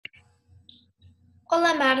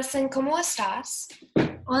Hola Madison, ¿cómo estás?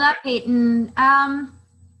 Hola, Peyton.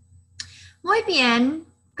 Muy bien,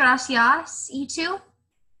 gracias. ¿Y tú?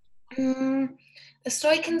 Mm,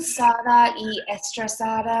 Estoy cansada y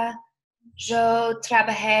estresada. Yo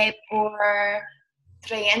trabajé por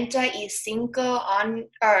 35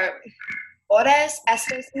 horas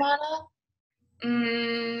esta semana.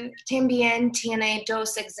 También tiene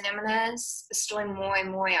dos exámenes. Estoy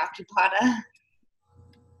muy ocupada.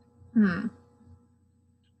 Hmm,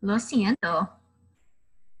 lo siento.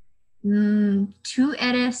 Tú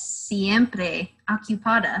eres siempre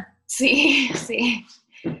ocupada. Sí, sí.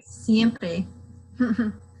 Siempre.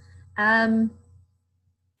 Um,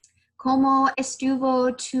 ¿Cómo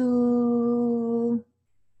estuvo tu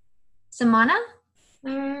semana?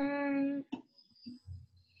 Mm,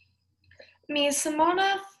 Mi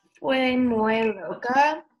semana fue muy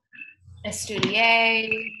loca.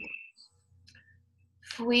 Estudié,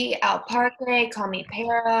 fui al parque con mi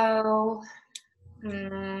perro,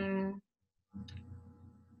 mm,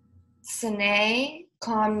 cené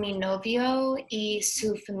con mi novio y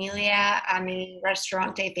su familia a mi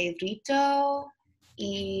restaurante favorito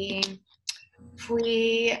y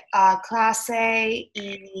fui a clase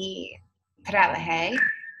y trabajé.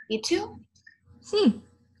 ¿Y tú? Sí.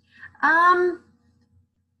 Um,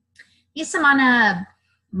 Mi semana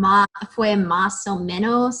fue más o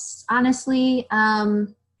menos, honestly.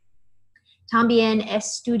 También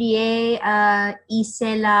estudié,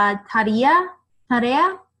 hice la tarea,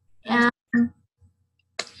 Ah,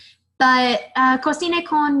 but cociné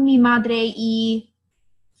con mi madre y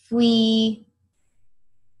fui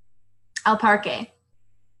al parque.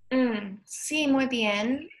 sí, muy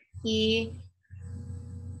bien. Y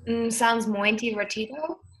sounds muy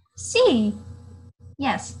divertido. Sí,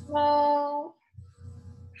 yes. ¿Cómo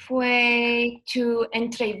fue tu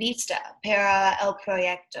entrevista para el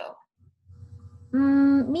proyecto?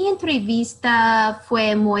 Mi entrevista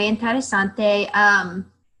fue muy interesante.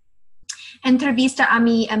 Entrevista a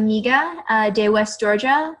mi amiga de West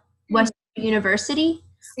Georgia, Mm, West University.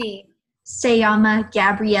 sí, Se llama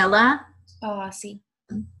Gabriela. oh, sí.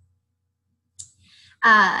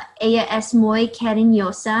 Ella es muy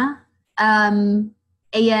cariñosa.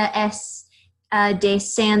 Ella es de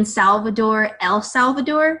San Salvador, El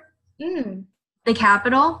Salvador, Mm, the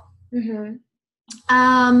capital. ujú.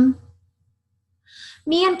 Um,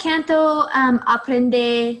 Me encantó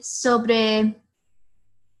aprender sobre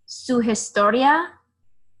su historia.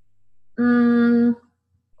 Mm,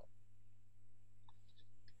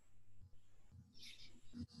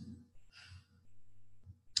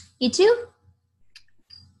 ¿Y tú?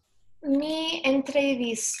 Mi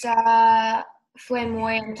entrevista fue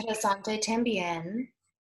muy interesante también.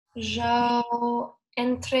 Yo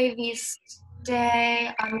entrevisté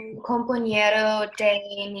a un compañero de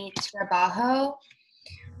mi trabajo.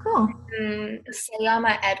 Cool. Se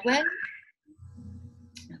llama Edwin.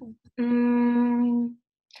 Mm,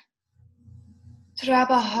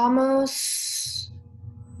 Trabajamos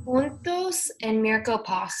juntos en Mirko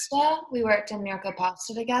Pasta. We worked in Mirko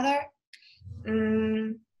Pasta together.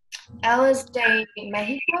 Mm, Él es de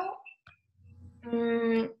México.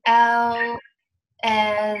 Él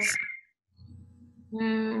es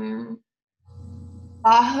mm,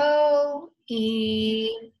 bajo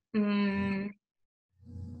y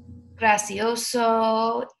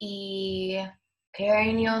gracioso y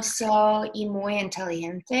cariñoso y muy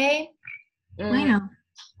inteligente. Mm, Bueno.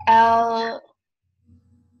 Él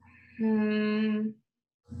mm,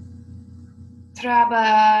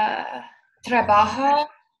 trabaja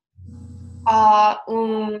a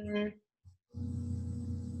un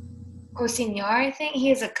cocinero, I think.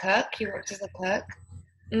 He is a cook. He works as a cook.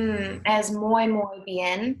 Es muy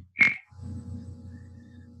bien.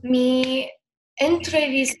 Mi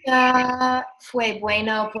entrevista fue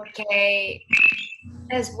bueno porque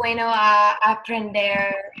es bueno a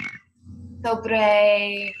aprender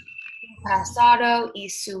sobre su pasado y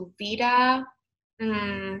su vida.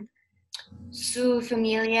 Mm, Su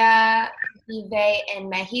familia vive en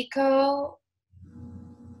México.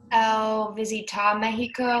 Él visitó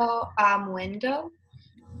México a Muendo.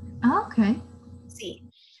 Okay. Sí.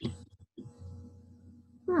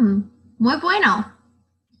 Muy bueno.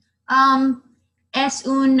 Um, es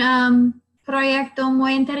un proyecto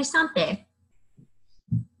muy interesante.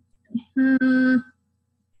 Mm,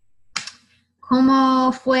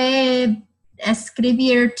 ¿Cómo fue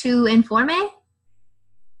escribir tu informe?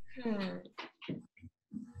 Hmm.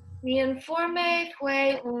 Mi informe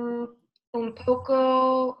fue un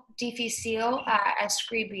poco difícil a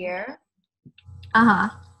escribir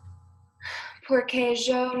Ajá. porque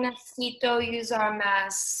yo necesito usar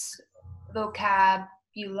más vocab.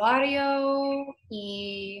 vocabulario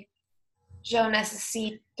y yo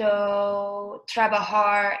necesito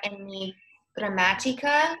trabajar en mi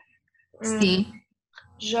gramática. Sí.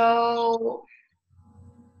 Yo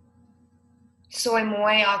soy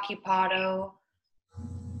muy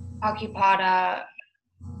ocupada,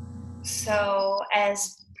 so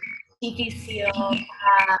es difícil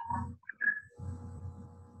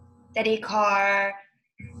dedicar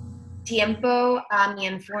tiempo a mi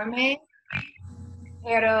informe,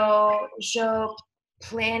 pero yo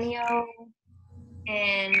planeo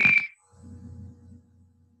en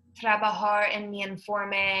trabajar en mi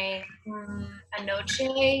informe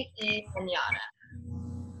anoche y mañana.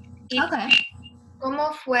 ¿Y Okay.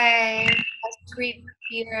 cómo fue escribir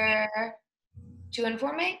tu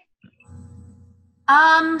informe?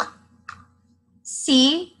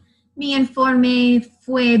 Sí, mi informe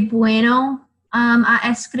fue bueno a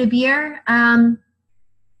escribir.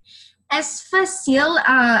 Es fácil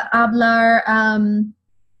hablar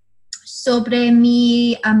sobre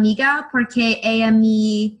mi amiga porque ella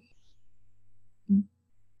me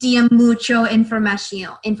dio mucha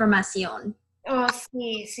información. Oh,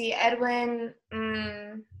 sí, Edwin.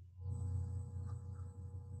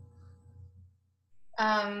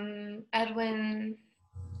 Edwin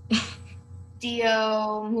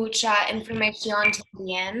dio mucha información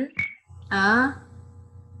también. Ah,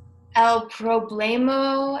 El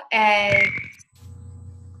problema es,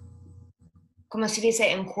 ¿cómo se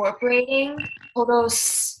dice? Incorporating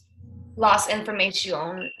todas las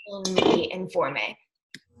información en mi informe.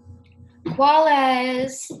 ¿Cuál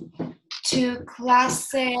es tu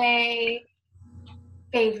clase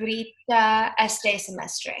favorita este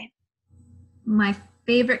semestre? my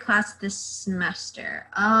favorite class this semester.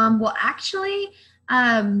 Well, actually,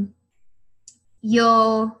 um,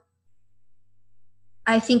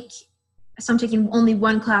 I think, so I'm taking only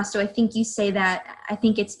one class, so I think you say that. I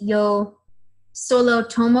think it's yo solo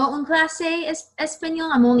tomo un clase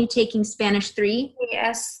español. I'm only taking Spanish 3. Sí,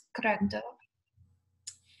 es correcto.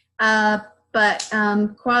 But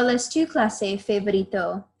 ¿cuál es tu clase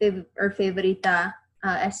favorito or favorita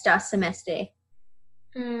esta semestre?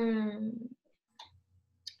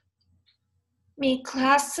 Mi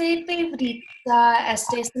clase favorita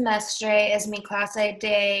este semestre es mi clase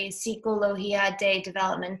de psicología de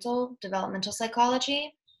developmental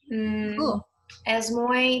psychology. Cool. Es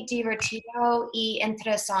muy divertido y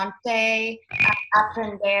interesante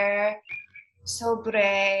aprender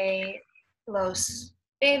sobre los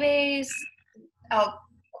bebés, el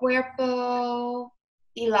cuerpo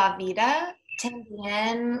y la vida.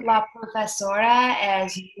 También la profesora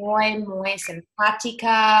es muy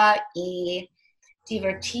simpática y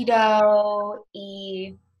divertido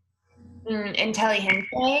y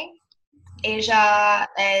inteligente. Ella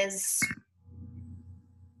es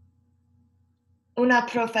una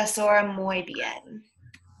profesora muy bien.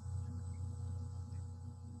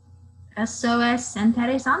 Eso es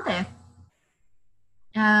interesante.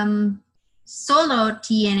 Solo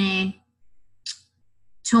tiene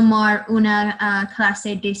tomar una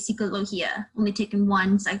clase de psicología. Only taking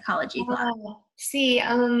one psychology class. Sí,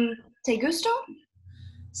 ¿te gustó?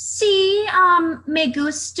 Sí, me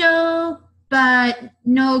gustó, but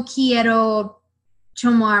no quiero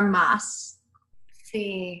tomar más.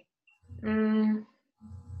 Sí.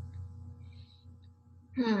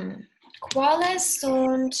 ¿Cuáles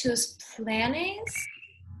son tus planes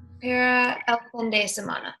para el fin de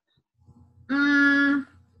semana?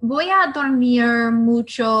 Voy a dormir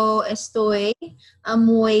mucho, estoy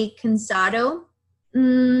muy cansado.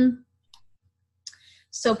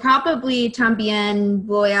 So probably también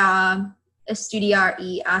voy a estudiar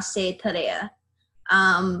y hacer tarea.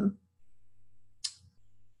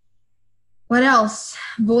 What else?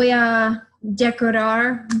 Voy a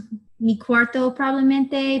decorar mi cuarto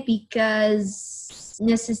probablemente because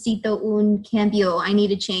necesito un cambio. I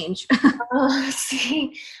need a change.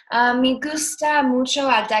 Sí, me gusta mucho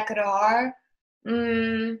a decorar.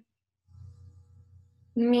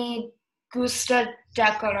 Me gusta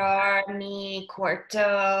decorar mi cuarto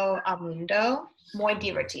a mundo. Muy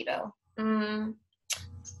divertido.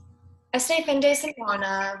 Este fin de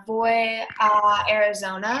semana voy a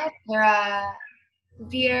Arizona para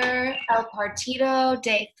ver el partido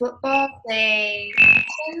de fútbol de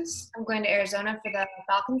Falcons. I'm going to Arizona for the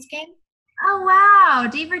Falcons game. Oh, wow,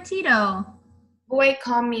 divertido. Voy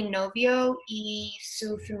con mi novio y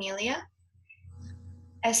su familia.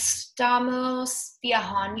 Estamos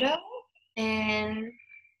viajando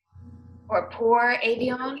por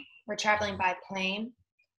avión. We're traveling by plane.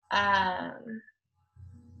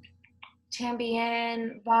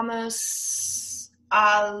 También vamos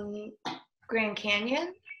al Grand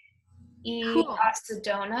Canyon. Y Cool. a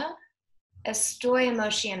Sedona, estoy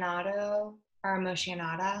emocionado o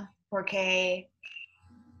emocionada porque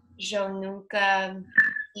yo nunca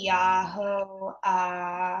viajo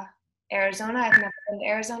a Arizona. I've never been to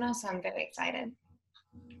Arizona, so I'm very excited.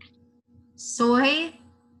 Soy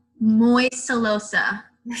muy celosa.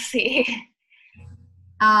 Sí.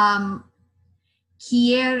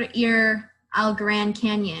 Quiero ir al Grand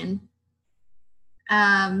Canyon.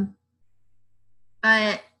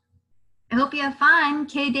 But I hope you have fun.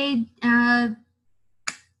 Que de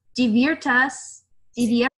diviertas,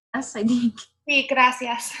 I think. Sí,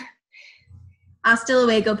 gracias. Hasta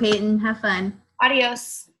luego, Peyton. Have fun.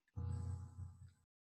 Adios.